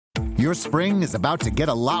Your spring is about to get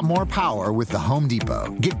a lot more power with the Home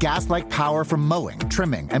Depot. Get gas-like power from mowing,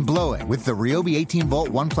 trimming, and blowing with the Ryobi 18-volt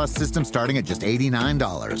ONE+ system starting at just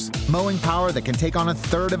 $89. Mowing power that can take on a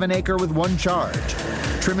third of an acre with one charge.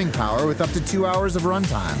 Trimming power with up to 2 hours of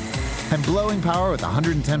runtime. And blowing power with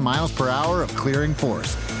 110 miles per hour of clearing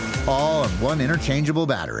force. All on one interchangeable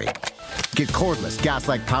battery. Get cordless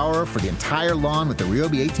gas-like power for the entire lawn with the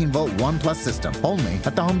Ryobi 18-volt ONE+ system. Only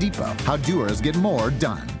at the Home Depot. How doers get more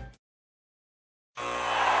done.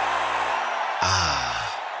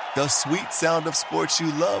 The sweet sound of sports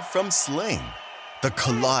you love from Sling. The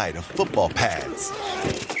collide of football pads.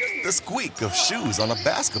 The squeak of shoes on a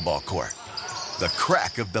basketball court. The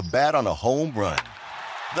crack of the bat on a home run.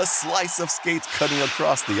 The slice of skates cutting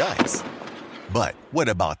across the ice. But what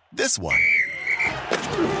about this one?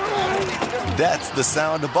 That's the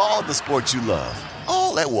sound of all the sports you love,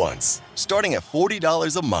 all at once. Starting at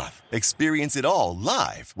 $40 a month. Experience it all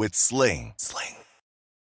live with Sling.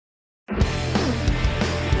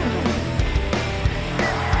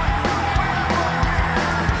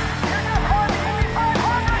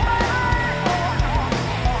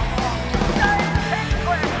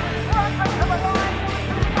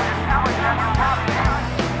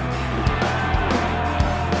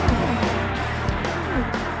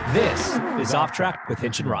 This is Off Track with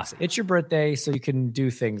Hinch and Rossi. It's your birthday, so you can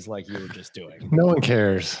do things like you were just doing. No one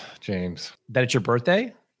cares, James. That it's your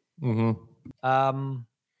birthday? Mm-hmm.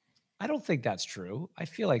 I don't think that's true. I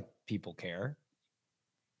feel like people care.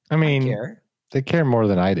 I mean, they care more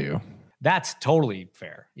than I do. That's totally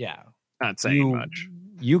fair. Yeah. Not saying much.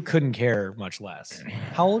 You couldn't care much less.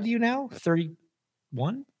 How old are you now?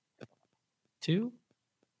 31? 2?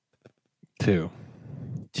 2.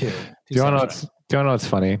 2. Do you want to know what's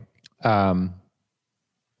funny? And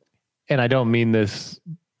I don't mean this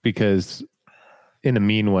because in a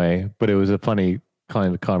mean way, but it was a funny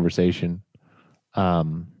kind of conversation.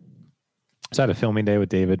 So I had a filming day with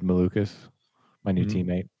David Malukas, my new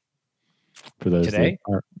teammate. For those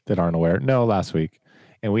that aren't aware. No, last week.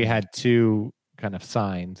 And we had 2 kind of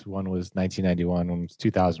signs. One was 1991, one was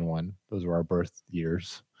 2001. Those were our birth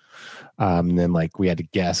years. And then like we had to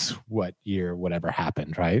guess what year whatever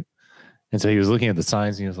happened, right? And so he was looking at the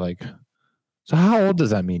signs and he was like, so how old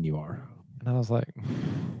does that mean you are? And I was like,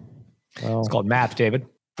 well, it's called math, David.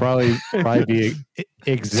 Probably be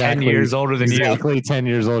exactly 10 years older than you. Exactly 10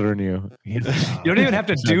 years older than you. You don't even have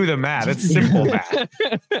to do the math. It's simple math.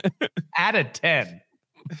 Add a 10.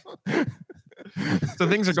 So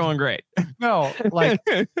things are going great. No, like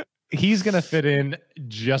he's going to fit in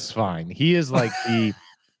just fine. He is like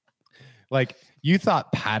like you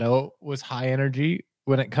thought Pato was high energy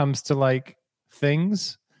when it comes to like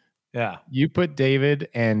things. Yeah. You put David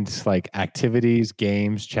and like activities,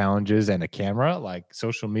 games, challenges, and a camera, like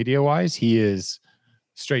social media wise, he is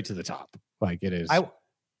straight to the top. Like it is.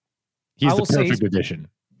 He's the perfect addition.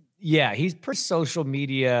 Yeah. He's pretty social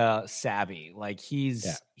media savvy. Like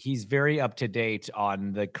he's very up to date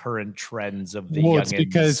on the current trends of the youngins. It's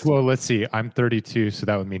because, let's see, I'm 32. So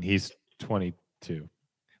that would mean he's 22.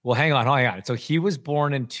 Well, hang on. So he was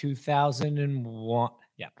born in 2001.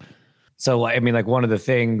 Yeah. So, I mean, like one of the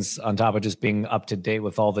things on top of just being up to date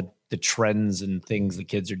with all the trends and things the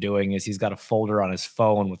kids are doing is he's got a folder on his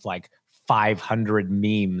phone with like 500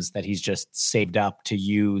 memes that he's just saved up to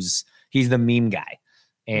use. He's the meme guy.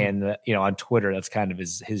 And, on Twitter, that's kind of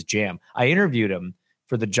his jam. I interviewed him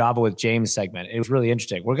for the Java with James segment. It was really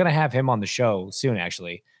interesting. We're going to have him on the show soon,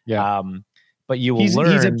 actually. Yeah. But you will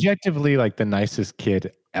learn. He's objectively like the nicest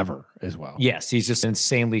kid ever as well. Yes. He's just an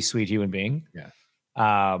insanely sweet human being. Yeah.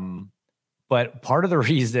 But part of the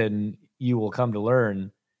reason you will come to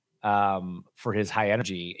learn for his high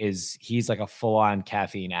energy is he's like a full-on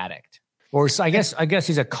caffeine addict. Or so I guess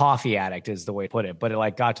he's a coffee addict is the way to put it. But it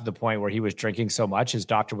like got to the point where he was drinking so much, his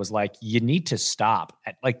doctor was like, you need to stop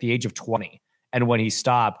at like the age of 20. And when he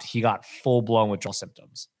stopped, he got full-blown withdrawal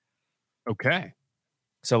symptoms. Okay.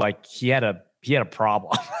 So like he had a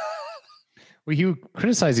problem. Well, he was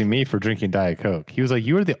criticizing me for drinking Diet Coke. He was like,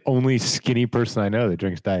 you are the only skinny person I know that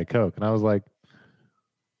drinks Diet Coke. And I was like,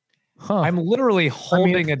 huh. I'm literally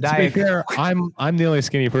holding a Diet Coke. I'm the only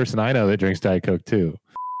skinny person I know that drinks Diet Coke too.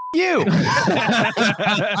 You.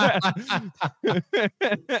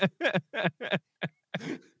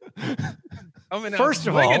 First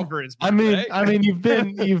of all, I mean, you've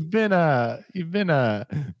been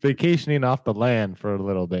vacationing off the land for a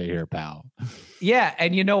little bit here, pal. Yeah,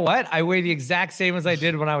 and you know what? I weigh the exact same as I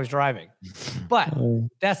did when I was driving. But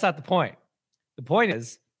that's not the point. The point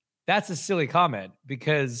is, that's a silly comment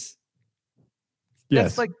because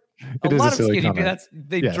that's like a lot of skinny people.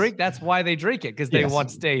 Drink. That's why they drink it because they want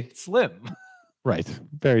to stay slim. Right.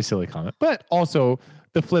 Very silly comment. But also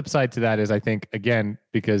the flip side to that is I think, again,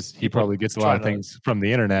 because he probably gets a lot of things from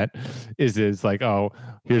the internet, is like, oh,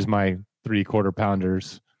 here's my 3/4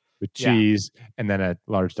 pounders with cheese and then a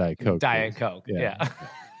large Diet Coke. Diet Coke. Yeah.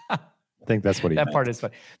 I think that's what he that meant. part is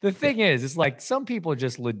fun. The thing is, it's like some people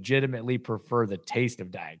just legitimately prefer the taste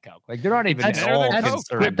of Diet Coke. Like they're not even at all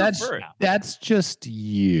concerned. That's just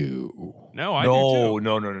you. No, I do too.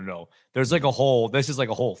 No. There's like this is like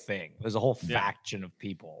a whole thing. There's a whole faction of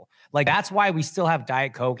people. Like that's why we still have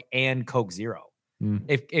Diet Coke and Coke Zero.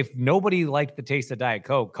 If nobody liked the taste of Diet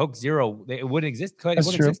Coke, Coke Zero, it wouldn't exist.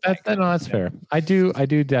 That's true. That's fair. I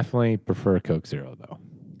do definitely prefer Coke Zero though.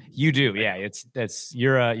 You do, yeah.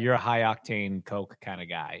 You're a high octane Coke kind of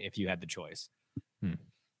guy if you had the choice,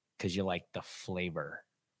 because you like the flavor.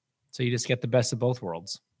 So you just get the best of both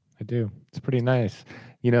worlds. I do. It's pretty nice.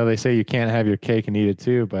 You know, they say you can't have your cake and eat it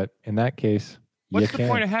too, but in that case, what's the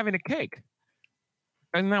point of having a cake?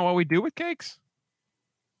 Isn't that what we do with cakes?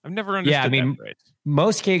 I've never understood. Yeah, I mean,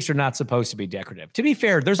 most cakes are not supposed to be decorative. To be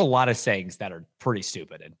fair, there's a lot of sayings that are pretty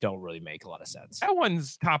stupid and don't really make a lot of sense. That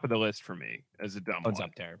one's top of the list for me as a dumb one's one.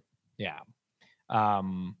 Up there. Yeah.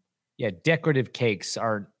 Decorative cakes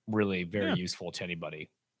aren't really very useful to anybody.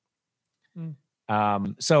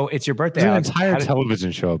 So it's your birthday. There's an entire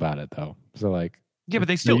television show about it though. So like, yeah, but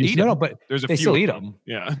they still eat them. No, but there's they still eat them.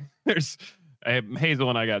 Yeah. Hazel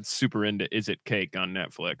and I got super into Is It Cake on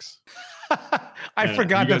Netflix. I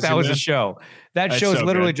forgot that was a show. That show is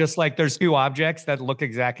literally just like there's two objects that look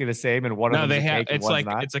exactly the same, and one of them is a cake and one's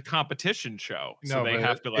not. It's a competition show, so they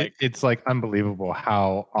have to like. It's like unbelievable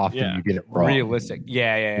how often you get it wrong. Realistic,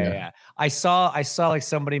 yeah. I saw like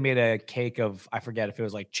somebody made a cake of, I forget if it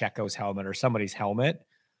was like Checo's helmet or somebody's helmet,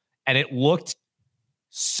 and it looked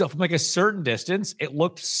so from like a certain distance, it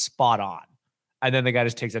looked spot on. And then the guy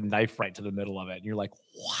just takes a knife right to the middle of it. And you're like,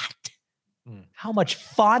 what? How much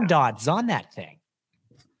fondant's on that thing?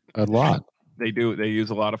 A lot. They do. They use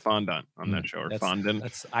a lot of fondant on that show. Or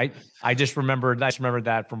fondant. I just remembered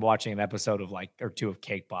that from watching an episode of or two of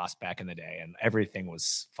Cake Boss back in the day. And everything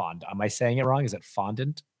was fondant. Am I saying it wrong? Is it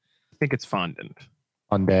fondant? I think it's fondant.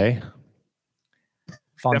 Fondant.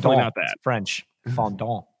 Definitely not that. It's French.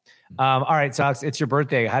 Fondant. All right, Sox, it's your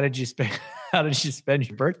birthday. How did you spend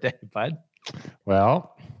your birthday, bud?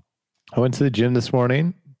 Well, I went to the gym this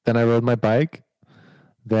morning. Then I rode my bike.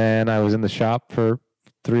 Then I was in the shop for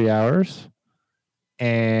 3 hours.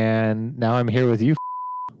 And now I'm here with you.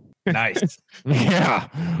 Nice.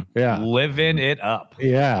 Yeah. Living it up.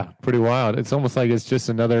 Yeah. Pretty wild. It's almost like it's just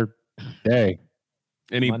another day.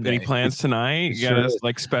 Any plans tonight? You got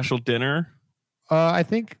a special dinner? I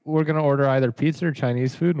think we're going to order either pizza or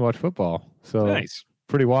Chinese food and watch football. So nice.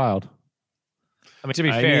 Pretty wild. I mean, to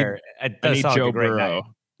be fair, it does sound like a great night.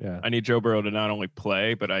 Yeah. I need Joe Burrow to not only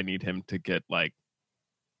play, but I need him to get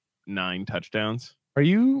 9 touchdowns. Are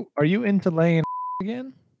you into laying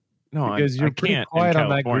again? No, because you're pretty quiet on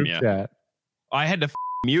that group chat. I had to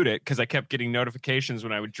mute it because I kept getting notifications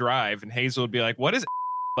when I would drive, and Hazel would be like, "What is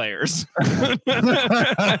players?" So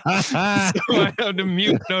I had to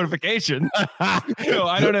mute notifications. So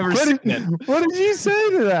I don't ever see it. What did you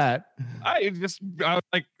say to that? I was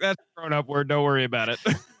like, "That's a grown-up word. Don't worry about it."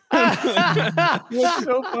 What's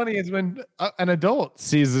so funny is when an adult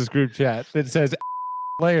sees this group chat that says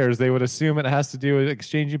players, they would assume it has to do with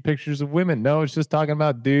exchanging pictures of women. No, it's just talking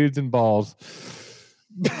about dudes and balls.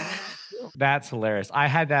 That's hilarious. I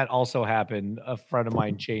had that also happen. A friend of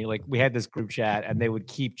mine changed, we had this group chat and they would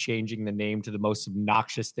keep changing the name to the most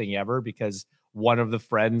obnoxious thing ever because one of the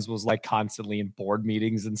friends was constantly in board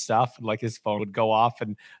meetings and stuff. And his phone would go off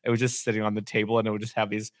and it was just sitting on the table and it would just have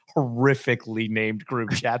these horrifically named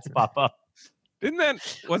group chats pop up.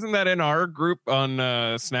 Wasn't that in our group on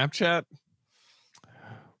Snapchat?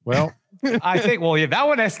 Well, I think, that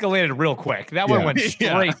one escalated real quick. That one went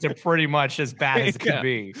straight to pretty much as bad as it could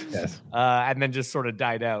be. Yes. And then just sort of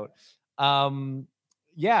died out.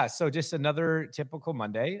 So just another typical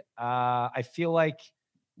Monday. I feel like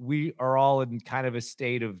we are all in kind of a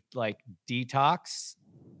state of detox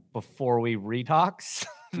before we retox.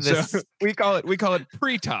 So we call it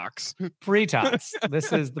pre-tox. Pre-tox.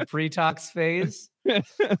 This is the pre-tox phase.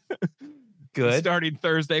 Good. Starting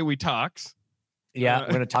Thursday, we tox. Yeah,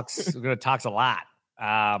 we're gonna tox a lot.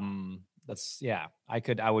 I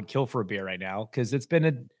would kill for a beer right now because it's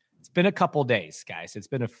been a couple days, guys. It's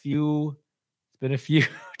been a few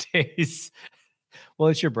days. Well,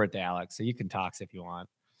 it's your birthday, Alex, so you can tox if you want.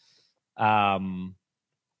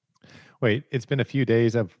 Wait, it's been a few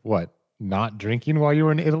days of what? Not drinking while you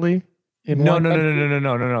were in Italy? No.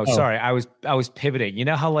 Oh. Sorry, I was pivoting. You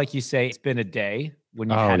know how you say it's been a day when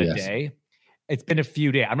you had a day? It's been a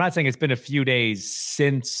few days. I'm not saying it's been a few days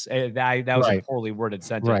since that was a poorly worded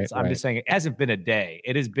sentence. I'm just saying it hasn't been a day.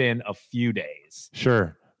 It has been a few days.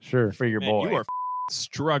 Sure. For your boy. You are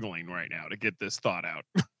struggling right now to get this thought out.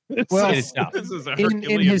 Well, this is a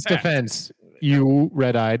in his defense, you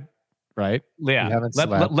red-eyed, right? Yeah. You haven't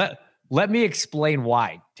let me explain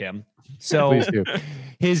why, Tim. So please do.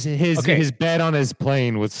 His bed on his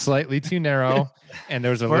plane was slightly too narrow, and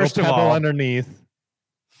there was a little pebble underneath.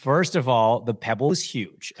 First of all, the pebble was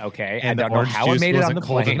huge. Okay, and I don't know how it made it on the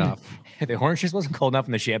plane. Enough. The orange juice wasn't cold enough,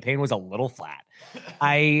 and the champagne was a little flat.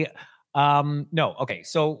 No. Okay,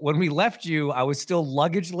 so when we left you, I was still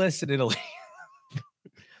luggageless in Italy,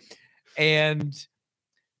 and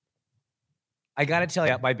I got to tell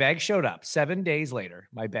you, my bag showed up 7 days later.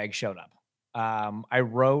 My bag showed up. I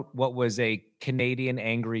wrote what was a Canadian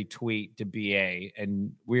angry tweet to BA,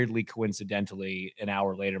 and weirdly, coincidentally, an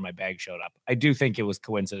hour later, my bag showed up. I do think it was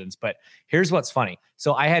coincidence, but here's what's funny.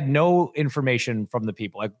 So I had no information from the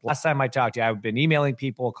people. Like last time I talked to you, I've been emailing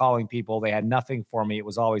people, calling people. They had nothing for me. It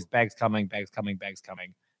was always bags coming, bags coming, bags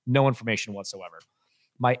coming. No information whatsoever.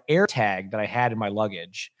 My air tag that I had in my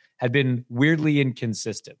luggage had been weirdly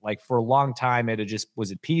inconsistent. Like for a long time, it just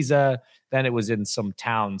was at Pisa. Then it was in some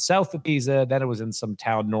town south of Pisa. Then it was in some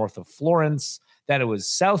town north of Florence. Then it was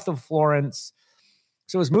south of Florence.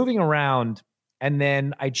 So it was moving around. And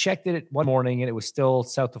then I checked it one morning and it was still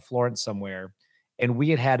south of Florence somewhere. And we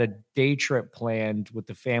had a day trip planned with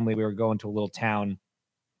the family. We were going to a little town.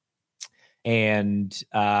 And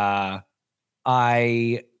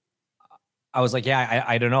I was like, yeah,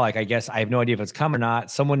 I don't know. Like, I guess I have no idea if it's come or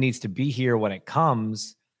not. Someone needs to be here when it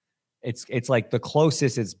comes. It's like the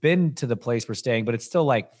closest it's been to the place we're staying, but it's still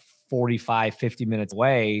like 45, 50 minutes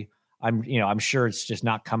away. I'm sure it's just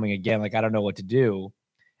not coming again. Like, I don't know what to do.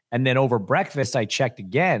 And then over breakfast, I checked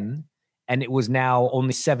again and it was now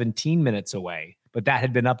only 17 minutes away, but that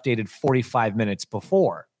had been updated 45 minutes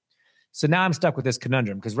before. So now I'm stuck with this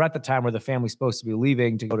conundrum because we're at the time where the family's supposed to be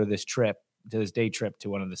leaving to go to this day trip to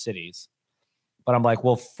one of the cities. But I'm like,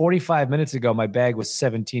 well, 45 minutes ago, my bag was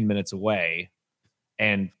 17 minutes away.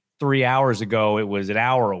 And 3 hours ago, it was an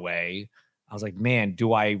hour away. I was like, man,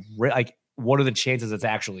 what are the chances it's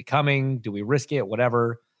actually coming? Do we risk it?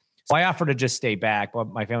 Whatever. So I offered to just stay back. But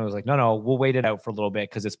my family was like, no, we'll wait it out for a little bit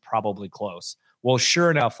because it's probably close. Well, sure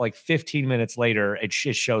enough, like 15 minutes later, it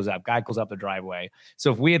shows up. Guy goes up the driveway.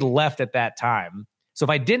 So if we had left at that time, so if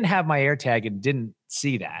I didn't have my air tag and didn't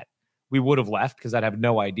see that, we would have left because I'd have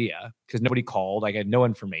no idea because nobody called. I had no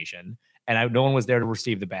information and no one was there to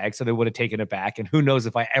receive the bag. So they would have taken it back. And who knows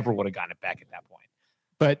if I ever would have gotten it back at that point.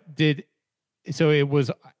 But it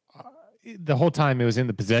was the whole time it was in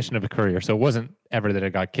the possession of a courier. So it wasn't ever that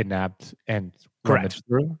it got kidnapped and rummaged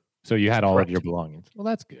through. So you had all of your belongings. Well,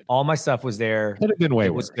 that's good. All my stuff was there. Could have been way worse.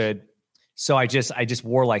 It was good. So I just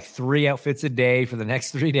wore like 3 outfits a day for the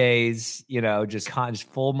next 3 days, just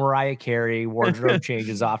full Mariah Carey wardrobe change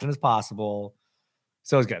as often as possible.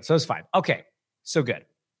 So it was good. So it's fine. Okay. So good.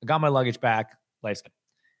 I got my luggage back. Life's good.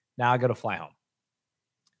 Now I go to fly home.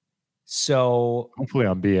 So hopefully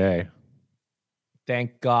on BA.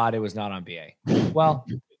 Thank God it was not on BA. Well,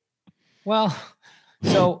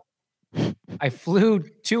 so I flew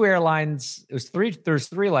 2 airlines. There's 3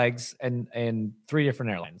 legs and 3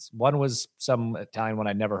 different airlines. One was some Italian one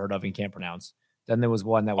I'd never heard of and can't pronounce. Then there was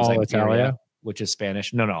one that was Italia, which is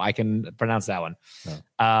Spanish. No, I can pronounce that one.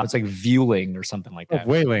 Oh. It's like Vueling or something like that.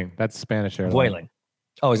 Vueling. That's Spanish airline. Vueling.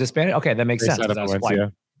 Oh, is it Spanish? Okay, that makes sense.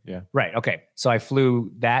 Yeah. Right. Okay. So I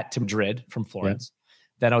flew that to Madrid from Florence. Yeah.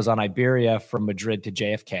 Then I was on Iberia from Madrid to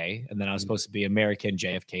JFK. And then I was supposed to be American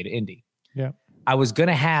JFK to Indy. Yeah. I was going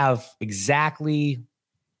to have exactly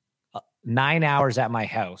 9 hours at my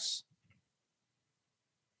house,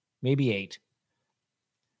 maybe 8. I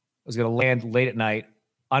was going to land late at night,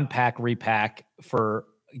 unpack, repack for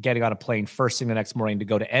getting on a plane first thing the next morning to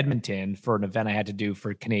go to Edmonton for an event I had to do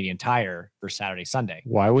for Canadian Tire for Saturday, Sunday.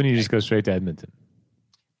 Why wouldn't you just go straight to Edmonton?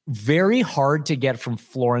 Very hard to get from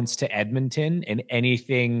Florence to Edmonton in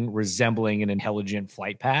anything resembling an intelligent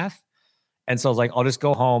flight path. And so I was like, I'll just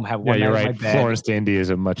go home, have one night in my bed. Florence to Indy is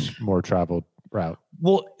a much more traveled route.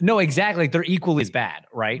 Well, no, exactly. They're equally as bad,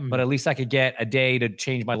 right? But at least I could get a day to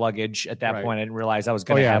change my luggage. At that point, I didn't realize I was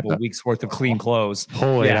going to have a week's worth of clean clothes.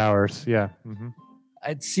 Whole 8 hours, yeah. Mm-hmm.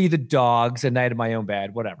 I'd see the dogs at night in my own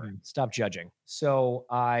bed, whatever. Stop judging. So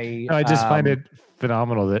I just find it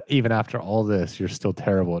phenomenal that even after all this, you're still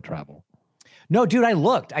terrible at travel. No, dude,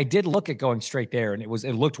 I did look at going straight there and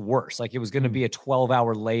it looked worse. Like it was going to be a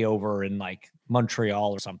 12-hour layover in like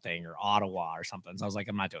Montreal or something or Ottawa or something. So I was like,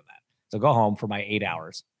 I'm not doing that. So go home for my 8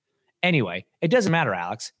 hours. Anyway, it doesn't matter,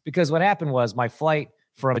 Alex, because what happened was my flight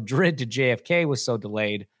from Madrid to JFK was so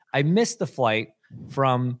delayed, I missed the flight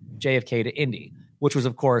from JFK to Indy, which was,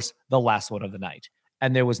 of course, the last one of the night.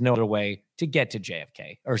 And there was no other way to get to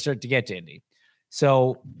JFK or to get to Indy.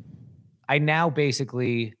 So I now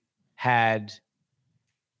basically there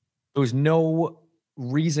was no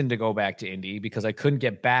reason to go back to Indy because I couldn't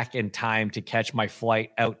get back in time to catch my flight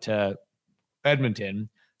out to Edmonton.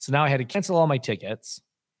 So now I had to cancel all my tickets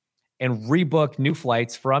and rebook new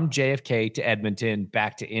flights from JFK to Edmonton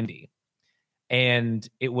back to Indy. And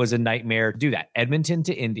it was a nightmare to do that. Edmonton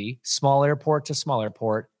to Indy, small airport to small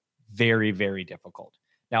airport, very, very difficult.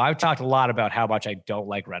 Now, I've talked a lot about how much I don't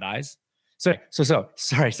like red eyes. So I'm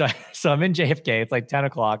in JFK. It's like 10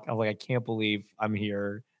 o'clock. I'm like, I can't believe I'm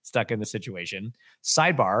here stuck in the situation.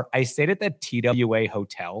 Sidebar, I stayed at the TWA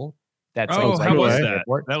hotel. That's how was that?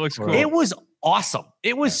 Airport. That looks cool. It was awesome.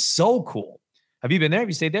 It was so cool. Have you been there? Have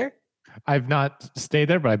you stayed there? I've not stayed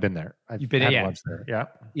there, but I've been there. You've been there, lunch there. Yeah.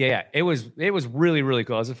 Yeah. It was really, really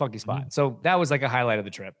cool. It was a funky spot. So that was like a highlight of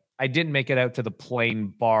the trip. I didn't make it out to the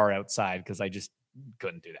plain bar outside because I just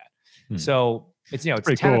couldn't do that. So it's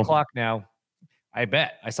 10 o'clock now. I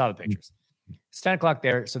bet. I saw the pictures. It's 10 o'clock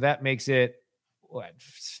there. So that makes it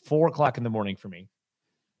 4 o'clock in the morning for me.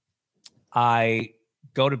 I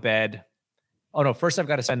go to bed. Oh no, first I've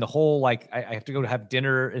got to spend the whole, I have to go to have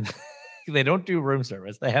dinner, and they don't do room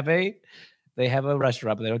service. They have a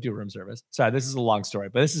restaurant, but they don't do room service. Sorry, this is a long story,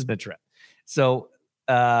 but this has been a trip. So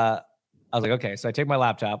I was like, okay. So I take my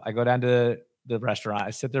laptop, I go down to the restaurant,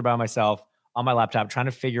 I sit there by myself on my laptop trying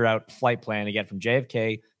to figure out flight plan to get from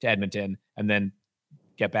JFK to Edmonton and then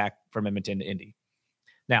get back from Edmonton to Indy.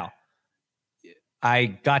 Now, I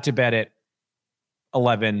got to bed at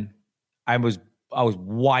 11. I was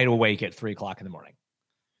wide awake at 3 o'clock in the morning.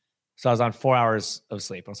 So I was on 4 hours of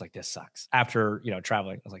sleep. I was like, this sucks. After,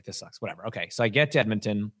 traveling, I was like, this sucks, whatever. Okay. So I get to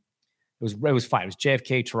Edmonton. It was fine. It was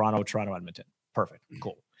JFK, Toronto, Edmonton. Perfect.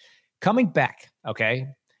 Cool. Coming back. Okay.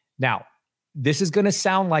 Now, this is going to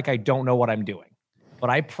sound like I don't know what I'm doing, but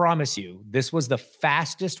I promise you, this was the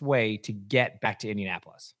fastest way to get back to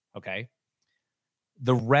Indianapolis. Okay.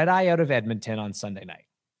 The red eye out of Edmonton on Sunday night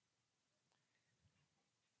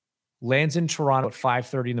lands in Toronto at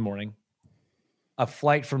 5:30 in the morning. A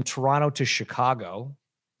flight from Toronto to Chicago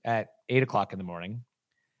at 8 o'clock in the morning.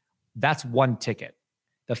 That's one ticket.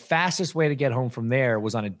 The fastest way to get home from there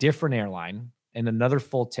was on a different airline and another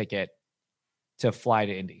full ticket to fly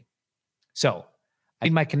to Indy. So I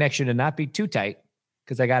need my connection to not be too tight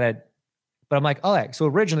because but I'm like, so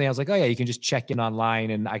originally I was like, you can just check in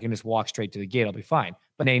online and I can just walk straight to the gate. I'll be fine.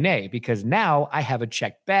 But nay, because now I have a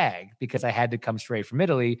checked bag because I had to come straight from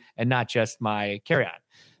Italy and not just my carry-on.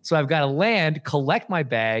 So I've got to land, collect my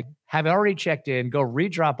bag, have already checked in, go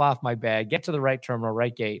redrop off my bag, get to the right terminal,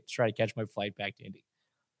 right gate, try to catch my flight back to Indy.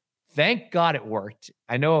 Thank God it worked.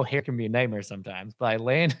 I know O'Hare can be a nightmare sometimes, but I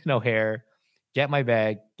land in O'Hare, get my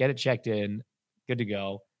bag, get it checked in, good to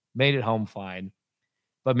go, made it home fine.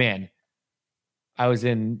 But man, I was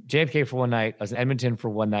in JFK for one night. I was in Edmonton for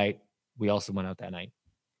one night. We also went out that night.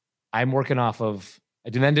 I'm working off of, I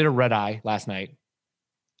then did a red eye last night.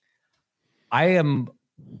 I'm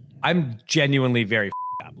genuinely very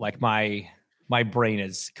up. Like my brain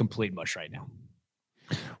is complete mush right now.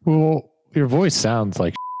 Well, your voice sounds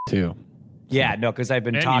like too. Yeah, no, because I've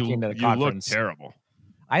been talking to the conference. You look terrible.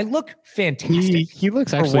 I look fantastic. He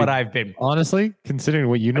looks actually, for what I've been. Honestly, considering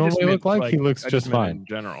what you normally look like, he looks just fine. In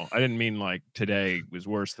general, I didn't mean like today was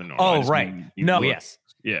worse than normal. Oh, right. No, yes.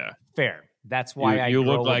 Yeah. Fair. That's why you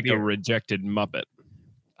look like a rejected Muppet.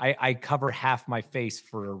 I cover half my face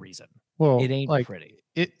for a reason. Well, it ain't pretty.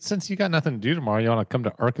 Since you got nothing to do tomorrow, you want to come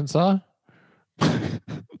to Arkansas?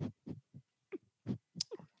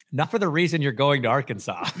 Not for the reason you're going to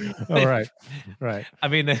Arkansas. Oh, right. I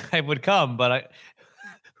mean, I would come, but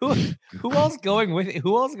who else going with you?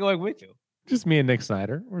 Who else going with you? Just me and Nick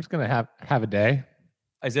Snyder. We're just gonna have a day.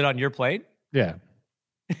 Is it on your plate? Yeah.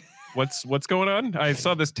 What's going on? I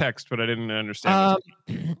saw this text, but I didn't understand.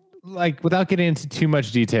 Without getting into too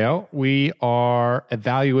much detail, we are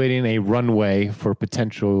evaluating a runway for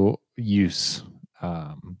potential use.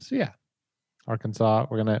 So yeah, Arkansas.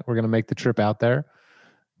 We're gonna make the trip out there.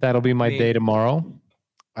 That'll be my day tomorrow.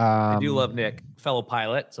 I do love Nick, fellow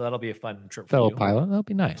pilot, so that'll be a fun trip for fellow pilot. That'll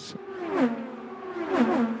be nice.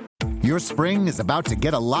 Your spring is about to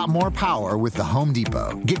get a lot more power with the Home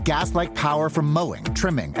Depot. Get gas-like power from mowing,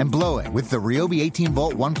 trimming, and blowing with the Ryobi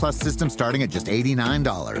 18-volt ONE+ system starting at just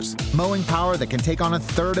 $89. Mowing power that can take on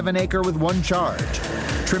 1/3 of an acre with one charge.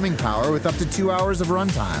 Trimming power with up to 2 hours of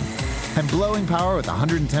runtime. And blowing power with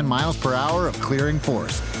 110 miles per hour of clearing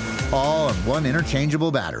force. All on one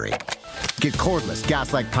interchangeable battery. Get cordless,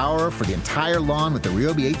 gas-like power for the entire lawn with the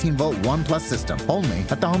Ryobi 18-volt 1 Plus system, only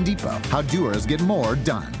at the Home Depot. How doers get more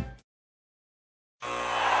done.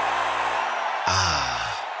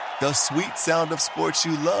 The sweet sound of sports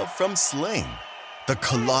you love from Sling. The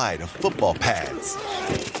collide of football pads.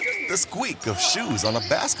 The squeak of shoes on a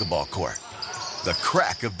basketball court. The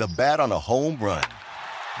crack of the bat on a home run.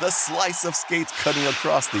 The slice of skates cutting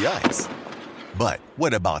across the ice. But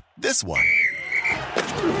what about this one?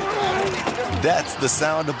 That's the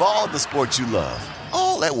sound of all the sports you love,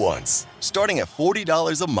 all at once. Starting at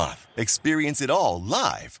 $40 a month. Experience it all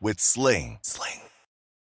live with Sling.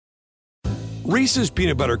 Reese's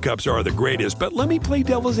peanut butter cups are the greatest, but let me play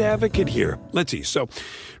devil's advocate here. Let's see. So,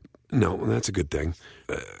 no, that's a good thing.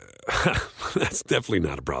 That's definitely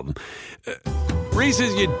not a problem.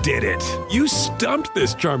 Reese's, you did it. You stumped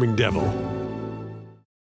this charming devil.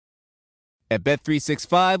 At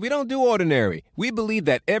Bet365, we don't do ordinary. We believe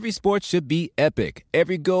that every sport should be epic.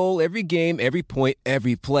 Every goal, every game, every point,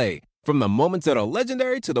 every play. From the moments that are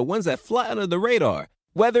legendary to the ones that fly under the radar.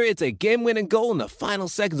 Whether it's a game-winning goal in the final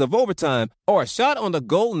seconds of overtime or a shot on the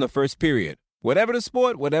goal in the first period. Whatever the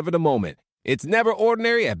sport, whatever the moment. It's never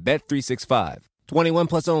ordinary at Bet365. 21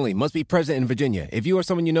 plus only. Must be present in Virginia. If you or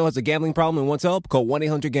someone you know has a gambling problem and wants help, call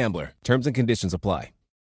 1-800-GAMBLER. Terms and conditions apply.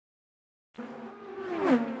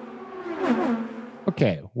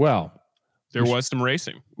 Okay, well, There was some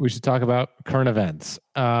racing. we should talk about current events.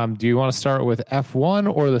 Do you want to start with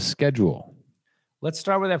F1 or the schedule? Let's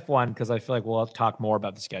start with F1 because I feel like we'll talk more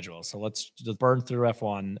about the schedule. So let's just burn through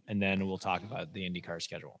F1 and then we'll talk about the IndyCar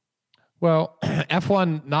schedule. Well,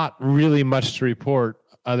 F1, not really much to report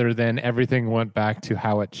other than everything went back to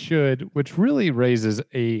how it should, which really raises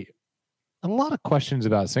a lot of questions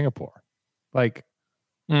about Singapore. Like,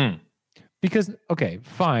 because, okay,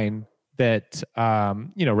 fine that,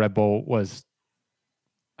 Red Bull was,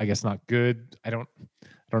 I guess, not good. I don't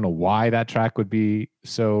know why that track would be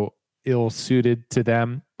so ill-suited to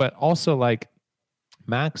them, but also like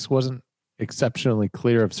Max wasn't exceptionally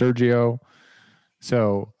clear of Sergio.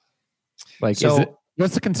 So what's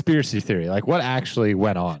the conspiracy theory? Like what actually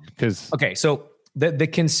went on? Because so the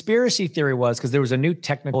conspiracy theory was because there was a new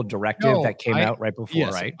technical directive that came out right before,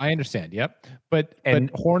 yes, right? I understand. Yep. But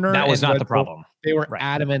Horner, that was not Red the Bull, problem. they were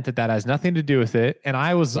adamant that has nothing to do with it. And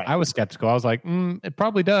I was skeptical. I was like, it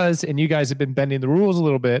probably does. And you guys have been bending the rules a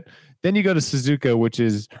little bit. Then you go to Suzuka, which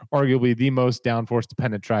is arguably the most downforce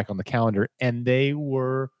dependent track on the calendar. And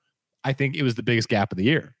I think it was the biggest gap of the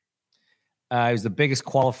year. It was the biggest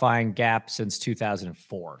qualifying gap since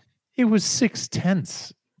 2004. It was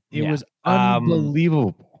 0.6. It was Um,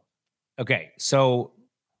 unbelievable. Okay. So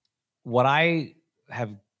what I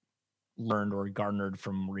have learned or garnered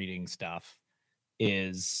from reading stuff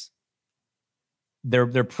is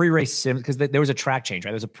their pre-race sim, because there was a track change,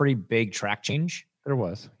 right? There's a pretty big track change. There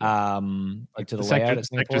was. Like to the layout at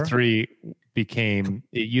Singapore. Sector 3 became,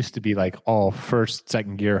 it used to be like all first,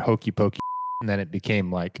 second gear, hokey pokey, and then it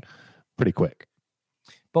became like pretty quick.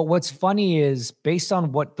 But what's funny is based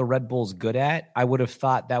on what the Red Bull's good at, I would have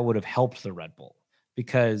thought that would have helped the Red Bull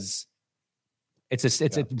because it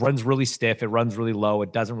runs really stiff. It runs really low.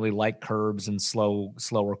 It doesn't really like curbs and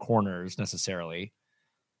slower corners necessarily.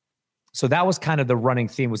 So that was kind of the running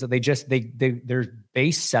theme, was that their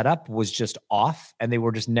base setup was just off and they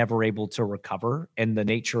were just never able to recover. And the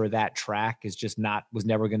nature of that track was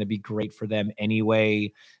never going to be great for them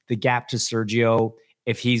anyway. The gap to Sergio,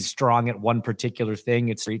 if he's strong at one particular thing,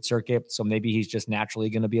 it's street circuit. So maybe he's just naturally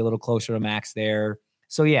going to be a little closer to Max there.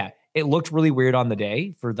 So yeah, it looked really weird on the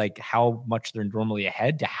day for like how much they're normally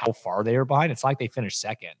ahead to how far they were behind. It's like they finished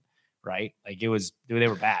second, right? Like they were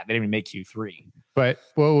bad. They didn't even make Q3. But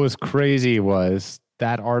what was crazy was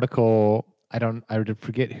that article. I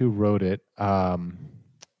forget who wrote it.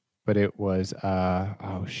 But it was,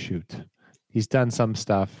 he's done some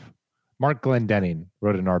stuff. Mark Glendenning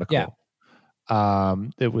wrote an article. Yeah.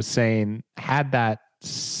 That was saying, had that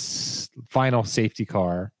final safety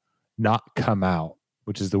car not come out,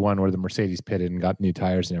 which is the one where the Mercedes pitted and got new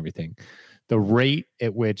tires and everything, the rate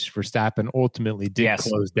at which Verstappen ultimately did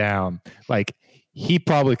close down, like he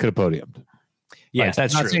probably could have podiumed. Yes,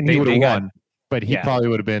 that's not true. Saying he would have won, but he probably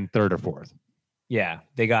would have been third or fourth. Yeah,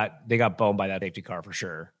 they got boned by that safety car for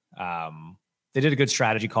sure. They did a good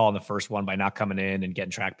strategy call in the first one by not coming in and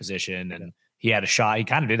getting track position, and he had a shot. He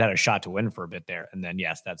kind of did have a shot to win for a bit there, and then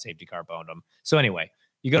that safety car boned him. So anyway,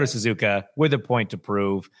 you go to Suzuka with a point to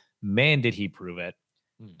prove. Man, did he prove it!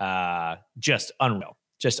 Just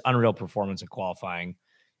unreal performance in qualifying.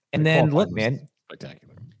 And then look, man,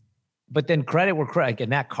 spectacular. But then credit where credit, like in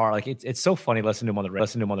that car, like it's so funny listening to him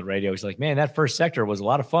on the radio. He's like, man, that first sector was a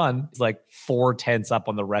lot of fun. It's like 4/10 up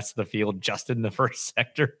on the rest of the field just in the first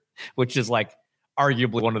sector, which is like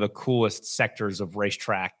arguably one of the coolest sectors of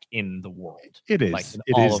racetrack in the world. It is. Like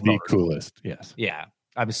It is the coolest. Yes. Yeah.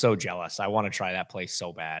 I'm so jealous. I want to try that place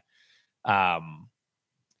so bad.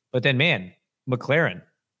 But then, man, McLaren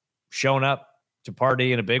showing up to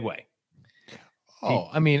party in a big way. Oh,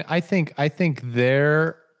 I mean, I think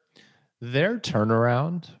their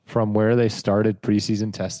turnaround from where they started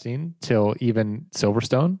preseason testing till even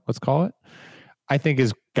Silverstone, let's call it, I think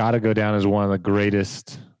has got to go down as one of the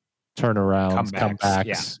greatest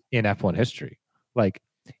comebacks in F1 history. Like,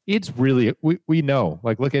 it's really, we know,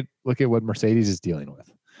 like, look at what Mercedes is dealing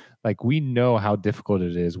with. Like, we know how difficult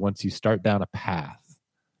it is once you start down a path,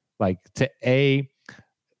 like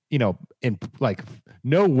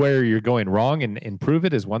know where you're going wrong and improve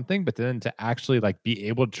it is one thing, but then to actually like be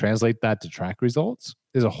able to translate that to track results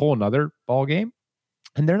is a whole nother ball game.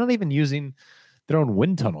 And they're not even using their own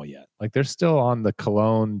wind tunnel yet. Like, they're still on the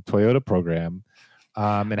Cologne Toyota program,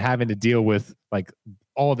 and having to deal with like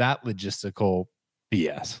all that logistical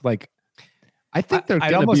BS. Like, I think they're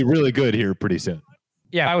going to be really good here pretty soon.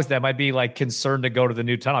 Yeah, if I was them, I'd be like concerned to go to the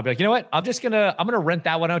new tunnel. I'd be like, you know what? I'm gonna rent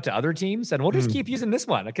that one out to other teams, and we'll just keep using this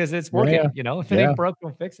one because it's working. Yeah. You know, if it ain't broke,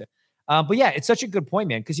 don't fix it. But yeah, it's such a good point,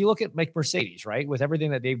 man. Because you look at like Mercedes, right? With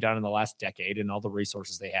everything that they've done in the last decade and all the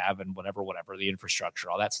resources they have and whatever, the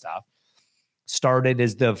infrastructure, all that stuff, started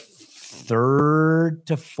as the 3rd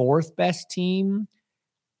to 4th best team.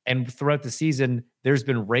 And throughout the season, there's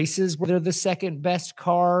been races where they're the 2nd best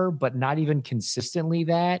car, but not even consistently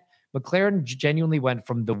that. McLaren genuinely went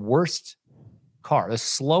from the worst car, the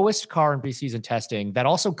slowest car in preseason testing that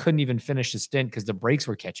also couldn't even finish the stint because the brakes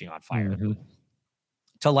were catching on fire,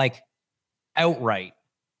 to like outright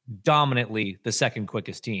dominantly the 2nd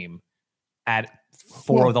quickest team at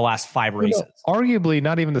 4 of the last 5 races. Arguably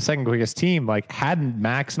not even the 2nd quickest team. Like, hadn't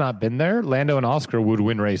Max not been there, Lando and Oscar would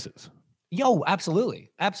win races. Yo, absolutely.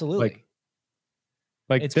 Absolutely.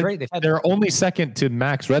 Like it's great. They're only 2nd to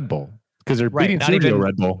Max Red Bull. Because they're beating Sergio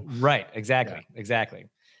Red Bull. Right. Exactly. Yeah. Exactly.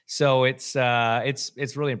 So it's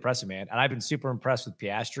really impressive, man. And I've been super impressed with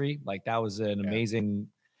Piastri. Like, that was an amazing,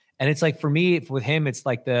 and it's like, for me, with him, it's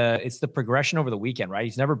like it's the progression over the weekend, right?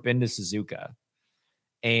 He's never been to Suzuka,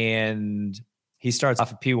 and he starts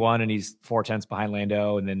off at P1 and he's 4/10 behind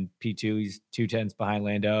Lando. And then P2, he's 2/10 behind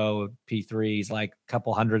Lando. P3, he's like a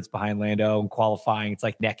couple hundreds behind Lando. And qualifying, it's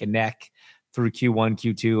like neck and neck through Q1,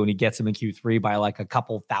 Q2, and he gets him in Q3 by like a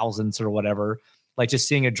couple thousandths or whatever. Like, just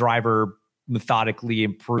seeing a driver methodically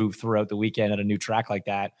improve throughout the weekend at a new track like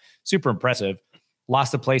that, super impressive.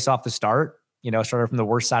 Lost the place off the start, started from the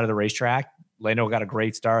worst side of the racetrack. Lando got a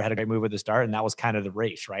great start, had a great move at the start, and that was kind of the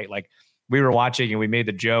race, right? Like, we were watching and we made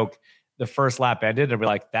the joke, the first lap ended and we're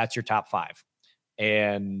like, that's your top 5.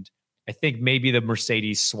 And I think maybe the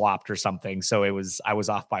Mercedes swapped or something. So I was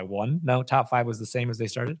off by 1. No, top 5 was the same as they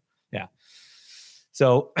started. Yeah.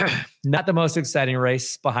 So not the most exciting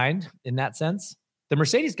race behind in that sense. The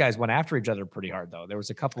Mercedes guys went after each other pretty hard, though. There was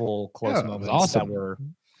a couple close moments that were,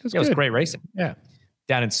 it was great racing. Yeah.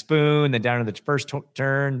 Down in Spoon, then down in the first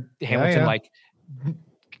turn, Hamilton like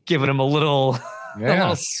giving him a little, a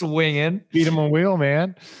little swing in. Beat him on wheel,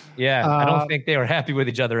 man. Yeah. I don't think they were happy with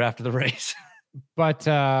each other after the race. But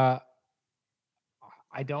I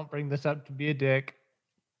don't bring this up to be a dick,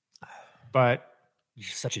 but you're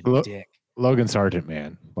such a dick. Logan Sargent,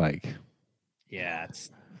 man. Like, yeah, it's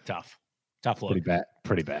tough. Tough look.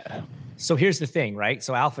 Pretty bad. So here's the thing, right?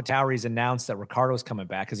 So AlphaTauri's announced that Ricardo's coming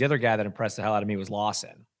back because the other guy that impressed the hell out of me was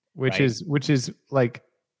Lawson. Which is like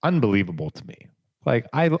unbelievable to me. Like,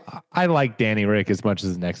 I like Danny Rick as much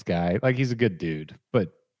as the next guy. Like, he's a good dude.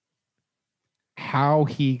 But how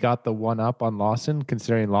he got the one up on Lawson,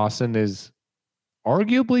 considering Lawson is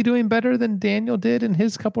arguably doing better than Daniel did in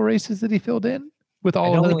his couple races that he filled in with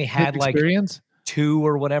all of only had experience. Like 2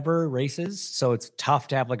 or whatever races, so it's tough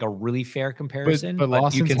to have like a really fair comparison.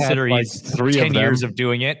 But you consider had, he's 10 years of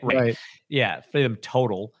doing it, right? Yeah, for them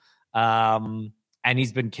total. And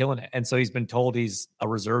he's been killing it. And so he's been told he's a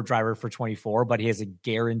reserve driver for 24, but he has a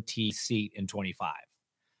guaranteed seat in 25.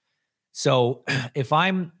 So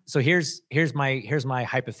here's my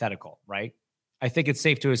hypothetical, right? I think it's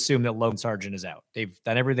safe to assume that Logan Sargent is out. They've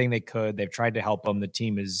done everything they could. They've tried to help him. The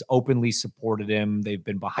team has openly supported him. They've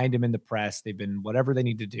been behind him in the press. They've been whatever they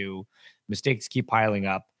need to do. Mistakes keep piling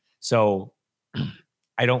up. So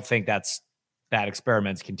I don't think that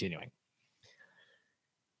experiment's continuing.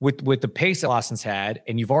 With the pace that Lawson's had,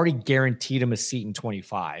 and you've already guaranteed him a seat in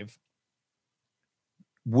 25,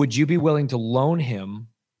 would you be willing to loan him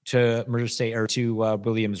to Mercedes or to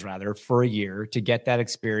Williams rather for a year to get that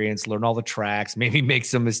experience, learn all the tracks, maybe make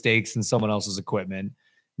some mistakes in someone else's equipment,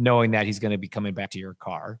 knowing that he's going to be coming back to your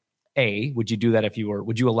car? A, would you do that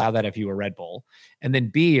would you allow that if you were Red Bull? And then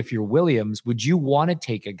B, if you're Williams, would you want to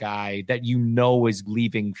take a guy that you know is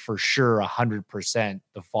leaving for sure 100%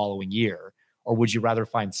 the following year? Or would you rather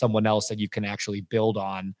find someone else that you can actually build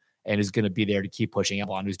on and is going to be there to keep pushing up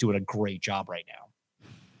on, who's doing a great job right now?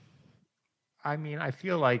 I mean, I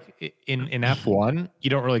feel like in F1,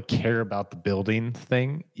 you don't really care about the building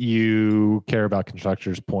thing. You care about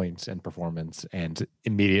constructors' points and performance and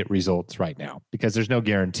immediate results right now, because there's no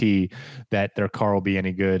guarantee that their car will be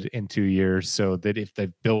any good in 2 years. So that if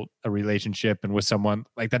they've built a relationship and with someone,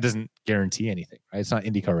 like, that doesn't guarantee anything, right? It's not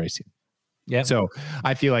IndyCar racing. Yeah. So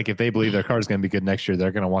I feel like if they believe their car is going to be good next year,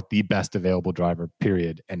 they're going to want the best available driver,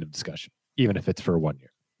 period, end of discussion, even if it's for 1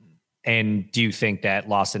 year. And do you think that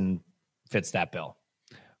Lawson fits that bill?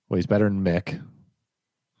 Well, he's better than Mick.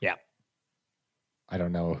 Yeah. I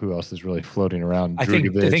don't know who else is really floating around. I think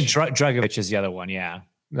Dragovich is the other one. Yeah.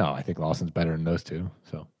 No, I think Lawson's better than those two.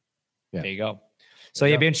 So yeah. There you go. So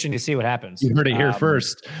it'd be interesting to see what happens. You heard it here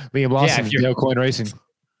first. Liam Lawson, Dale Coyne Racing.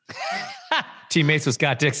 Teammates with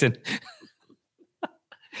Scott Dixon.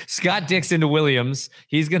 Scott Dixon to Williams.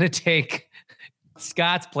 He's going to take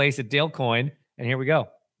Scott's place at Dale Coyne. And here we go.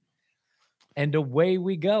 And away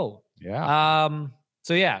we go. Yeah.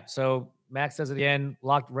 So Max does it again.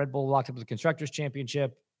 Red Bull locked up the Constructors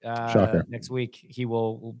Championship. Shocker. Next week, he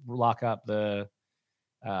will lock up the,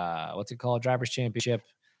 Drivers Championship.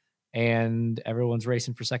 And everyone's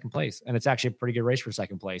racing for second place. And it's actually a pretty good race for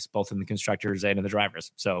second place, both in the constructors and in the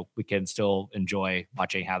drivers. So we can still enjoy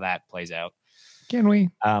watching how that plays out. Can we?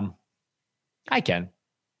 I can.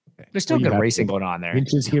 There's still good racing going on there.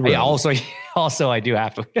 Hinch's hero. Yeah, also I do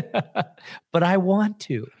have to, but I want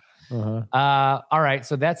to. Uh-huh. All right.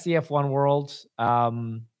 So that's the F1 world.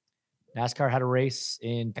 NASCAR had a race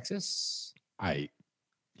in Texas.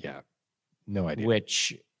 No idea.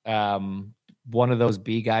 Which one of those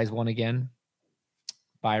B guys won again.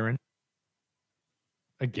 Byron.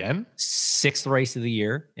 Again? 6th race of the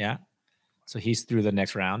year. Yeah. So he's through the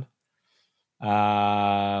next round.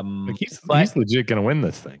 He's legit going to win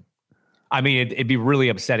this thing. I mean, it'd be really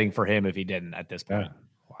upsetting for him if he didn't at this point.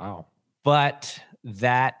 Yeah. Wow. But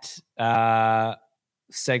that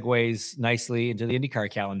segues nicely into the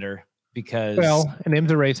IndyCar calendar because... Well, an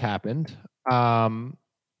IMSA race happened.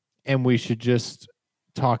 And we should just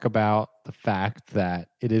talk about the fact that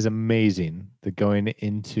it is amazing that going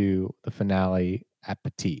into the finale at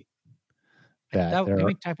Petit. Did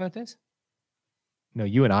we talk about this? No,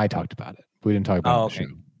 you and I talked about it. We didn't talk about it.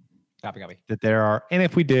 Copy. That there are, and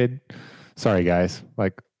if we did, sorry guys,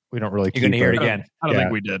 like we don't really. You're going to hear it again. I don't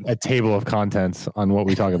think we did. A table of contents on what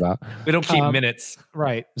we talk about. We don't keep minutes.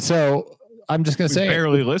 Right. So I'm just going to say,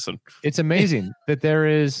 barely listen. It's amazing that there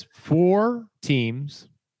is 4 teams,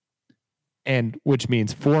 and which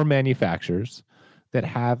means 4 manufacturers that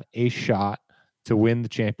have a shot to win the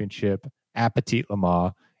championship at Petit Le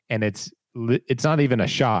Mans, and it's not even a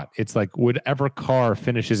shot. It's like whatever car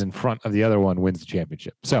finishes in front of the other one wins the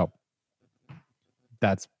championship. So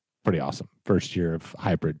that's pretty awesome. First year of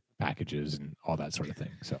hybrid packages and all that sort of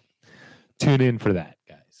thing. So tune in for that,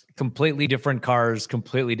 guys. Completely different cars,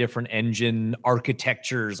 completely different engine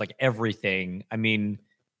architectures, like everything. I mean,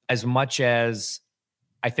 as much as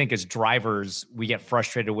I think as drivers, we get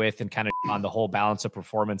frustrated with and kind of on the whole balance of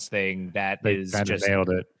performance thing that is just nailed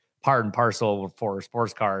it. Part and parcel for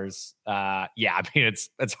sports cars. I mean,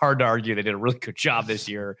 it's hard to argue they did a really good job this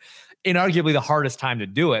year in arguably the hardest time to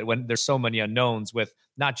do it when there's so many unknowns with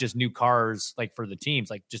not just new cars, like for the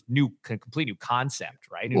teams, like just complete new concept,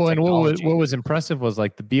 right? New technology. And what was impressive was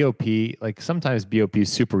like the BOP, like sometimes BOP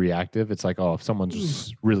is super reactive. It's like, oh, if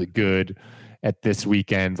someone's really good at this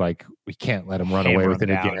weekend, like we can't let them run away with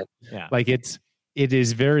it again. Yeah. Like it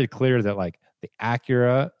is very clear that like the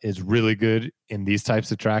Acura is really good in these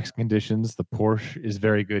types of track conditions. The Porsche is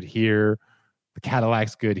very good here. The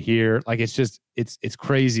Cadillac's good here. Like it's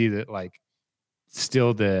crazy that like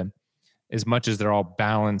still as much as they're all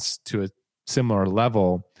balanced to a similar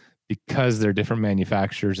level, because they're different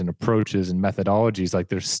manufacturers and approaches and methodologies, like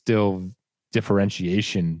there's still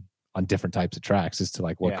differentiation on different types of tracks as to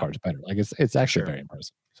like what car's better. Like it's actually very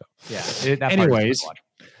impressive. So anyways,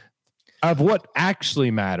 of what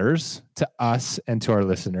actually matters to us and to our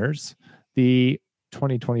listeners, the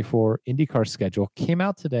 2024 IndyCar schedule came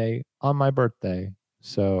out today on my birthday.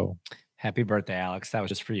 So happy birthday, Alex. That was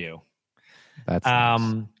just for you. That's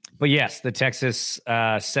nice. But yes, the Texas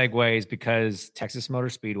segues because Texas Motor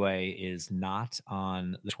Speedway is not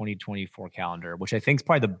on the 2024 calendar, which I think is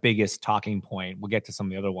probably the biggest talking point. We'll get to some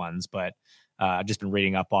of the other ones, but I've just been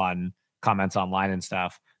reading up on comments online and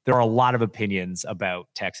stuff. There are a lot of opinions about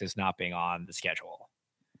Texas not being on the schedule.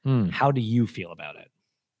 How do you feel about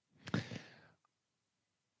it?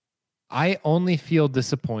 I only feel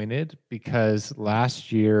disappointed because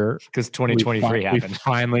last year, because 2023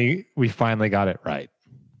 happened. We finally got it right.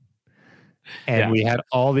 And we had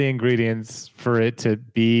all the ingredients for it to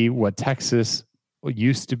be what Texas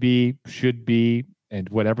used to be, should be, and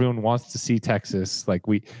what everyone wants to see Texas. Like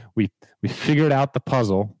we figured out the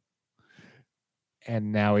puzzle,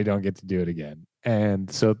 and now we don't get to do it again.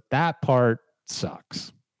 And so that part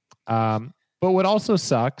sucks. But what also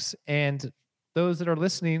sucks, and those that are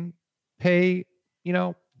listening pay,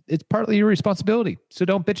 it's partly your responsibility. So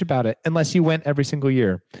don't bitch about it unless you went every single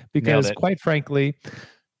year, because quite frankly,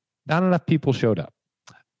 not enough people showed up.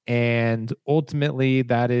 And ultimately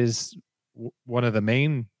that is one of the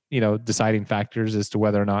main, deciding factors as to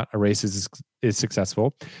whether or not a race is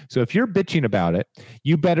successful. So if you're bitching about it,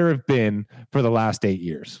 you better have been for the last 8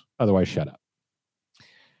 years. Otherwise, shut up.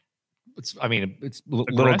 It's a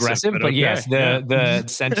little aggressive, but okay. Yes, the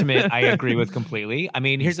sentiment I agree with completely. I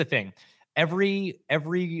mean, here's the thing. Every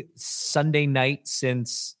Sunday night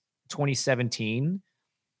since 2017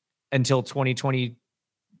 until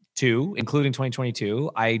 2022, including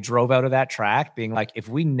 2022, I drove out of that track being like, if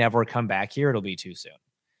we never come back here, it'll be too soon.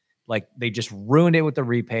 Like, they just ruined it with the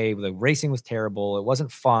repave. The racing was terrible. It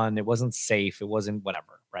wasn't fun. It wasn't safe. It wasn't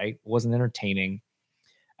whatever, right? It wasn't entertaining.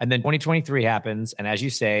 And then 2023 happens, and as you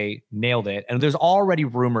say, nailed it. And there's already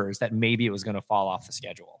rumors that maybe it was going to fall off the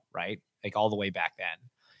schedule, right? Like all the way back then.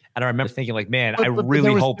 And I remember thinking, like, man, I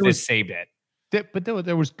really hope this saved it. But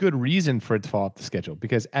there was good reason for it to fall off the schedule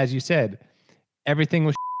because, as you said, everything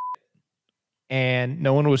was and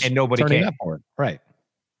no one was nobody turning came up for it, right?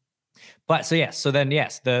 But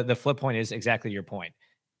the flip point is exactly your point.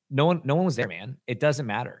 No one was there, man. It doesn't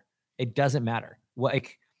matter. It doesn't matter.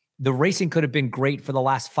 Like, the racing could have been great for the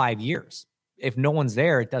last 5 years. If no one's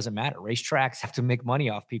there, it doesn't matter. Racetracks have to make money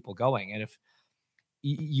off people going. And if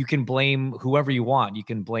you can blame whoever you want, you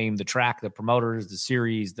can blame the track, the promoters, the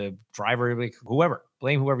series, the driver, like whoever,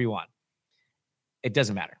 blame whoever you want. It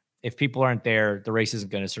doesn't matter. If people aren't there, the race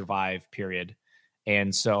isn't going to survive, period.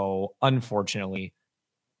 And so, unfortunately,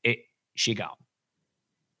 she gone.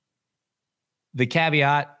 The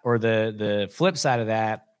caveat or the flip side of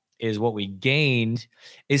that is what we gained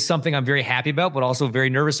is something I'm very happy about, but also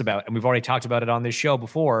very nervous about. And we've already talked about it on this show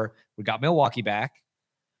before. We got Milwaukee back.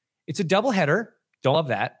 It's a doubleheader. Don't love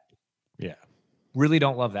that. Yeah. Really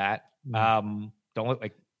don't love that.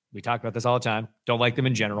 We talk about this all the time. Don't like them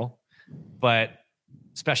in general, but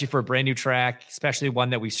especially for a brand new track, especially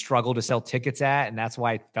one that we struggle to sell tickets at. And that's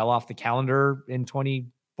why it fell off the calendar in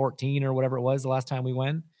 2014 or whatever it was the last time we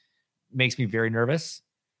went. Makes me very nervous.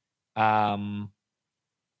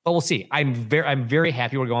 But we'll see. I'm very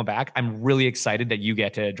happy we're going back. I'm really excited that you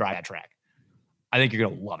get to drive that track. I think you're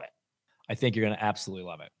going to love it. I think you're going to absolutely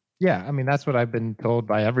love it. Yeah. I mean, that's what I've been told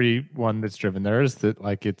by everyone that's driven there is that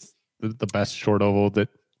like it's the best short oval that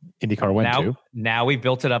IndyCar went to. Now we've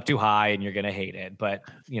built it up too high and you're going to hate it, but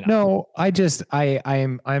No,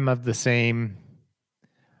 I'm of the same.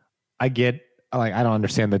 I get like, I don't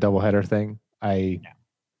understand the doubleheader thing.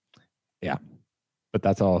 Yeah, but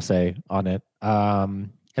that's all I'll say on it.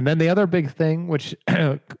 And then the other big thing, which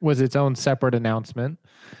was its own separate announcement,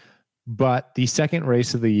 but the second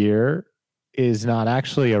race of the year is not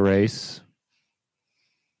actually a race.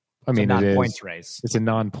 It's a non-points race. It's a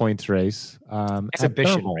non-points race.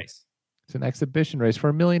 Exhibition race. It's an exhibition race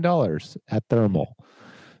for $1 million at Thermal.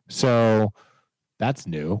 So that's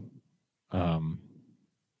new.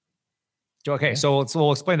 Okay, so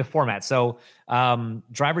we'll explain the format. So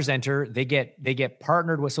drivers enter, they get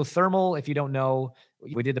partnered with, so Thermal, if you don't know,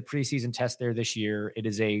 we did the preseason test there this year. It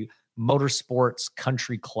is a motorsports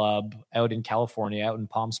country club out in California, out in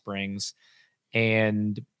Palm Springs.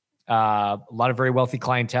 And a lot of very wealthy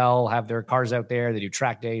clientele have their cars out there. They do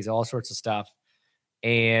track days, all sorts of stuff.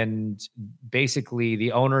 And basically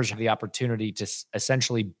the owners have the opportunity to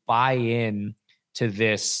essentially buy in to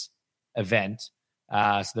this event.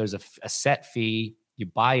 So there's a set fee, you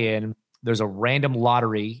buy in, there's a random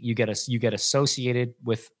lottery, you get associated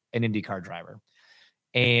with an IndyCar driver.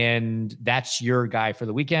 And that's your guy for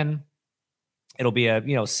the weekend. It'll be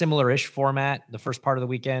a similar-ish format. The first part of the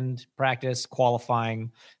weekend, practice,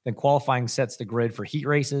 qualifying. Then qualifying sets the grid for heat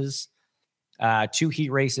races. 2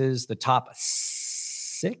 heat races, the top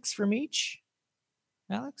 6 from each.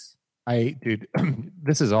 Alex? Dude,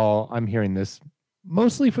 this is all, I'm hearing this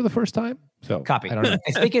mostly for the first time. So Copy. I don't know.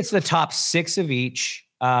 I think it's the top 6 of each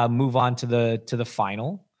move on to the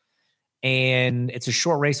final. And it's a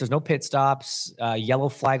short race. There's no pit stops. Yellow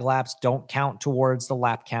flag laps don't count towards the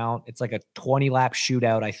lap count. It's like a 20 lap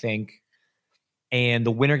shootout, I think. And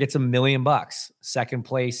the winner gets $1 million. Second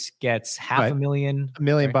place gets half a million. $1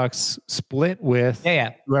 million bucks split with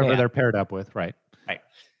whoever they're paired up with. Right. Right.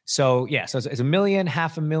 So it's $1 million,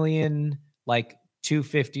 $500,000, like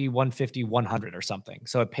 250, 150, 100 or something.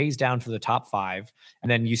 So it pays down for the top 5.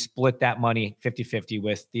 And then you split that money 50-50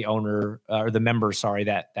 with the owner or the member,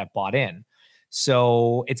 that bought in.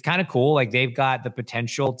 So it's kind of cool. Like they've got the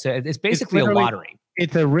potential it's basically a lottery.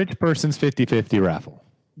 It's a rich person's 50-50 raffle.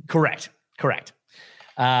 Correct.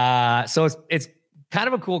 So it's kind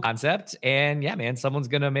of a cool concept, and yeah, man, someone's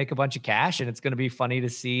going to make a bunch of cash, and it's going to be funny to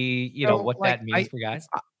see, what that means for guys.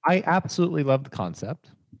 I absolutely love the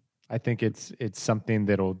concept. I think it's something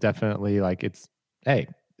that'll definitely this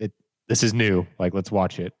is new. Like, let's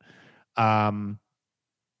watch it. I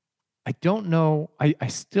don't know. I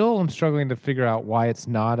still am struggling to figure out why it's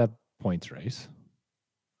not a points race.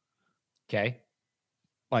 Okay.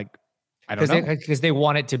 Like, I don't know. Because they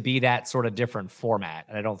want it to be that sort of different format.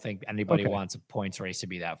 And I don't think anybody wants a points race to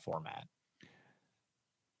be that format.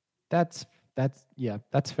 That's fair.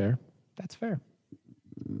 That's fair.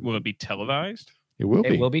 Will it be televised? It will be.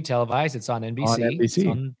 It will be televised. It's on NBC. It's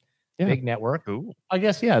on big network. Cool. I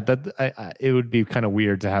guess, it would be kind of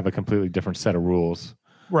weird to have a completely different set of rules.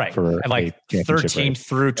 Right. For and like 13th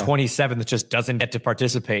through 27th just doesn't get to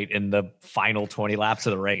participate in the final 20 laps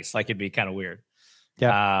of the race. Like, it'd be kind of weird.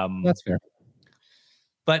 Yeah, that's fair.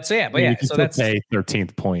 But so that's say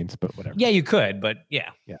 13th points, but whatever. Yeah, you could, but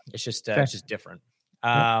it's just different.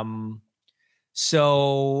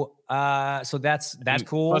 So that's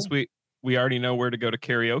cool. Plus, we already know where to go to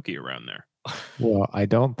karaoke around there. Well, I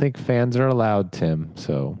don't think fans are allowed, Tim.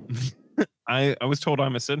 So I was told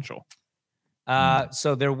I'm essential.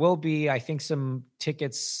 So there will be, I think, some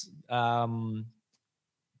ticket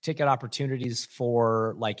opportunities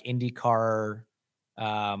for like IndyCar.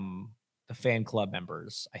 The fan club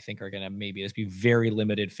members, I think, are going to maybe just be very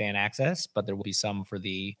limited fan access, but there will be some for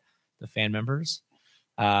the fan members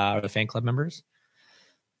or the fan club members.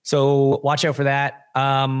 So watch out for that.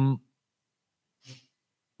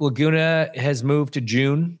 Laguna has moved to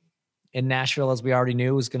June in Nashville, as we already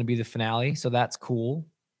knew was going to be the finale. So that's cool.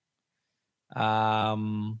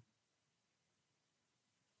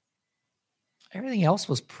 Everything else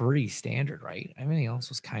was pretty standard, right? Everything else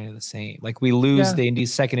was kind of the same. Like, we lose the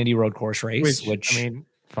second Indy road course race, which I mean,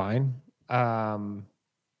 fine.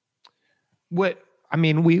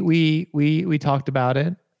 We talked about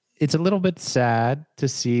it. It's a little bit sad to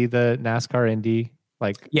see the NASCAR Indy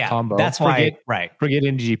combo. That's forget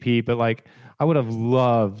Indy GP, but like, I would have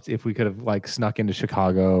loved if we could have like snuck into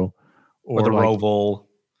Chicago or the Roval.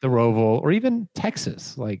 The Roval, or even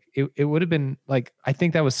Texas. Like, it would have been like, I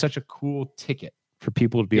think that was such a cool ticket for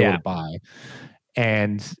people to be able to buy.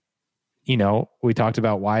 And, we talked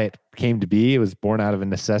about why it came to be. It was born out of a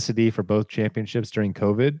necessity for both championships during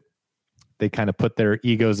COVID. They kind of put their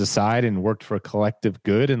egos aside and worked for a collective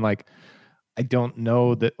good. And like, I don't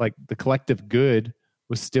know that like the collective good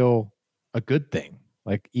was still a good thing,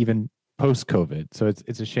 like even post COVID. So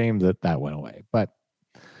it's a shame that went away, but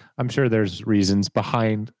I'm sure there's reasons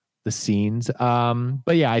behind the scenes.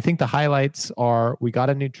 But yeah, I think the highlights are, we got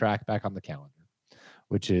a new track back on the calendar,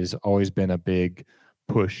 which has always been a big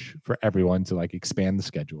push for everyone to like expand the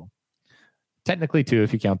schedule. Technically 2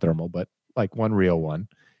 if you count thermal, but like 1 real one.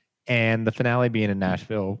 And the finale being in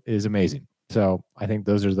Nashville is amazing. So I think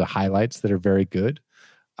those are the highlights that are very good.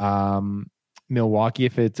 Milwaukee,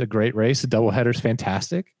 if it's a great race, a doubleheader is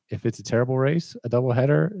fantastic. If it's a terrible race, a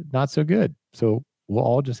doubleheader, not so good. So we'll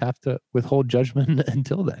all just have to withhold judgment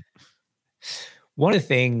until then. One of the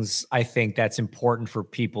things I think that's important for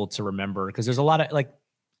people to remember, because there's a lot of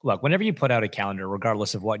look, whenever you put out a calendar,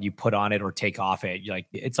 regardless of what you put on it or take off it,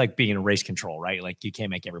 it's like being in race control, right? Like, you can't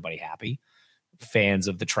make everybody happy. Fans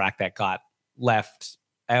of the track that got left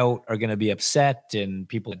out are going to be upset, and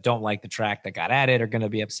people that don't like the track that got added are going to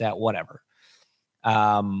be upset, whatever.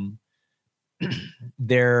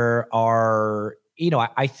 There are,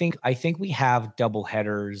 I think we have double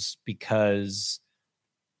headers because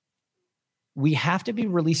we have to be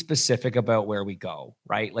really specific about where we go,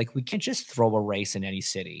 right? Like, we can't just throw a race in any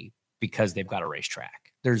city because they've got a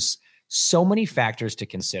racetrack. There's so many factors to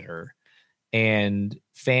consider, and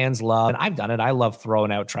fans love, and I've done it. I love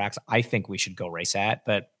throwing out tracks I think we should go race at,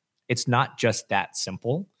 but it's not just that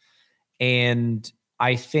simple. And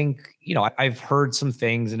I think, I've heard some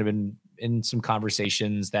things and have been in some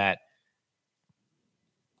conversations that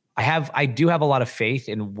I do have a lot of faith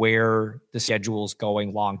in where the schedule is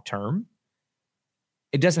going long term.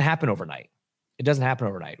 It doesn't happen overnight.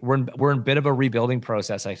 We're in a bit of a rebuilding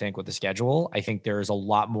process, I think, with the schedule. I think there's a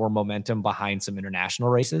lot more momentum behind some international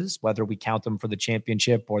races, whether we count them for the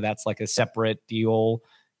championship or that's like a separate deal,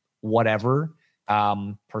 whatever.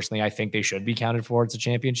 Personally, I think they should be counted for as a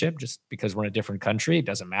championship just because we're in a different country. It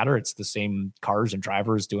doesn't matter. It's the same cars and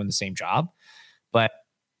drivers doing the same job. But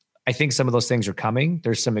I think some of those things are coming.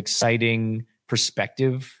 There's some exciting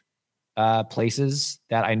perspective places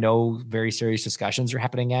that I know very serious discussions are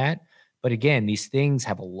happening at. But again, these things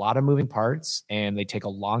have a lot of moving parts and they take a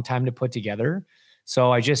long time to put together.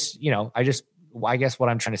 So I guess what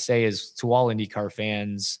I'm trying to say is to all IndyCar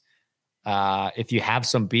fans, if you have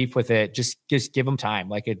some beef with it, just give them time.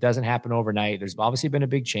 Like, it doesn't happen overnight. There's obviously been a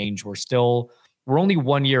big change. We're only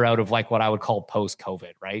 1 year out of like what I would call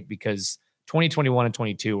post-COVID, right? Because 2021 and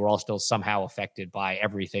 22 were all still somehow affected by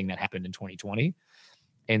everything that happened in 2020.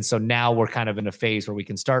 And so now we're kind of in a phase where we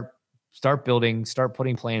can start building, start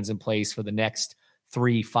putting plans in place for the next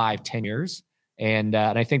 3, 5, 10 years. And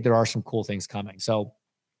I think there are some cool things coming. So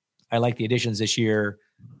I like the additions this year,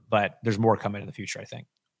 but there's more coming in the future, I think.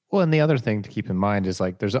 Well, and the other thing to keep in mind is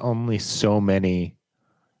like there's only so many,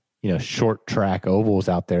 short track ovals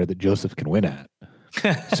out there that Joseph can win at.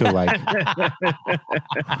 So like,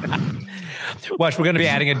 watch, we're going to be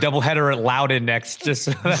adding a doubleheader at Loudon next, just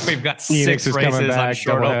so that we've got 6 races on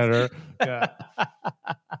short oval. Yeah.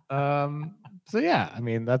 So yeah, I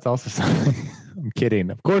mean that's also something. I'm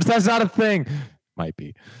kidding. Of course, that's not a thing. Might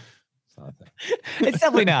be. It's not a thing. It's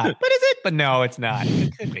definitely not. But is it? But no, it's not.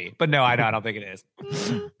 It could be. But no, I don't think it is.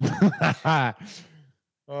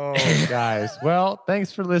 Oh, guys. Well,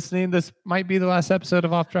 thanks for listening. This might be the last episode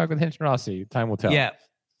of Off Track with Hinch and Rossi. Time will tell. Yeah.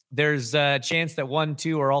 There's a chance that 1,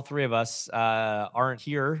 2, or all 3 of us aren't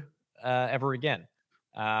here ever again.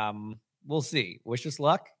 We'll see. Wish us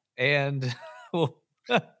luck. And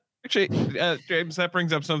actually, James, that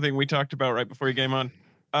brings up something we talked about right before you came on.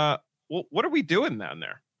 What are we doing down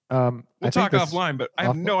there? We'll talk offline, but I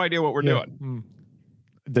have no idea what we're doing.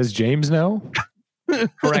 Does James know?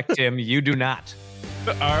 Correct, Tim. You do not.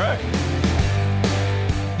 All right.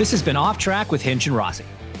 This has been Off Track with Hinch and Rossi.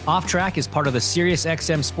 Off Track is part of the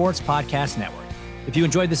SiriusXM Sports Podcast Network. If you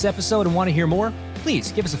enjoyed this episode and want to hear more,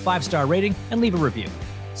 please give us a 5-star rating and leave a review.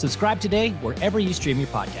 Subscribe today wherever you stream your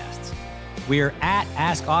podcasts. We're at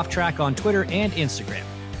Ask Off Track on Twitter and Instagram.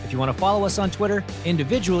 If you want to follow us on Twitter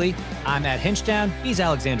individually, I'm at Hinchtown, he's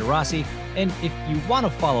Alexander Rossi, and if you want to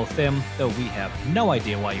follow Tim, though we have no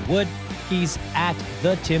idea why you would, he's at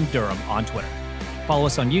the Tim Durham on Twitter. Follow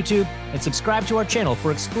us on YouTube and subscribe to our channel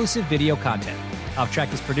for exclusive video content. Off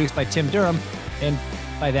Track is produced by Tim Durham, and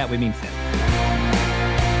by that we mean Tim.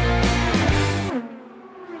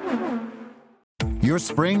 Your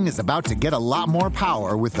spring is about to get a lot more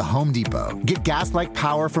power with the Home Depot. Get gas-like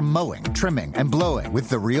power from mowing, trimming, and blowing with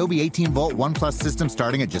the Ryobi 18-volt ONE+ system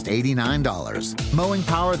starting at just $89. Mowing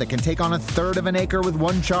power that can take on 1/3 of an acre with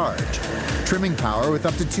one charge. Trimming power with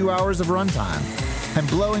up to 2 hours of runtime. And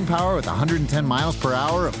blowing power with 110 miles per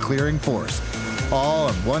hour of clearing force. All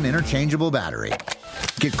on one interchangeable battery.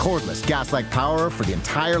 Get cordless gas-like power for the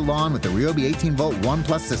entire lawn with the Ryobi 18-volt ONE+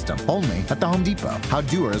 system. Only at the Home Depot. How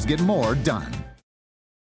doers get more done.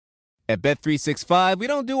 At Bet365, we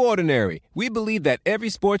don't do ordinary. We believe that every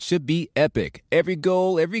sport should be epic. Every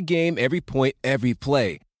goal, every game, every point, every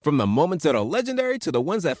play. From the moments that are legendary to the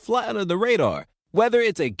ones that fly under the radar. Whether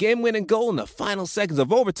it's a game-winning goal in the final seconds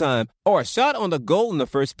of overtime or a shot on the goal in the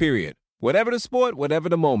first period. Whatever the sport, whatever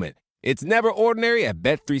the moment. It's never ordinary at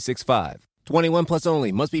Bet365. 21 plus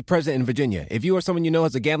only. Must be present in Virginia. If you or someone you know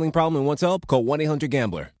has a gambling problem and wants help, call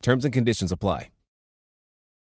 1-800-GAMBLER. Terms and conditions apply.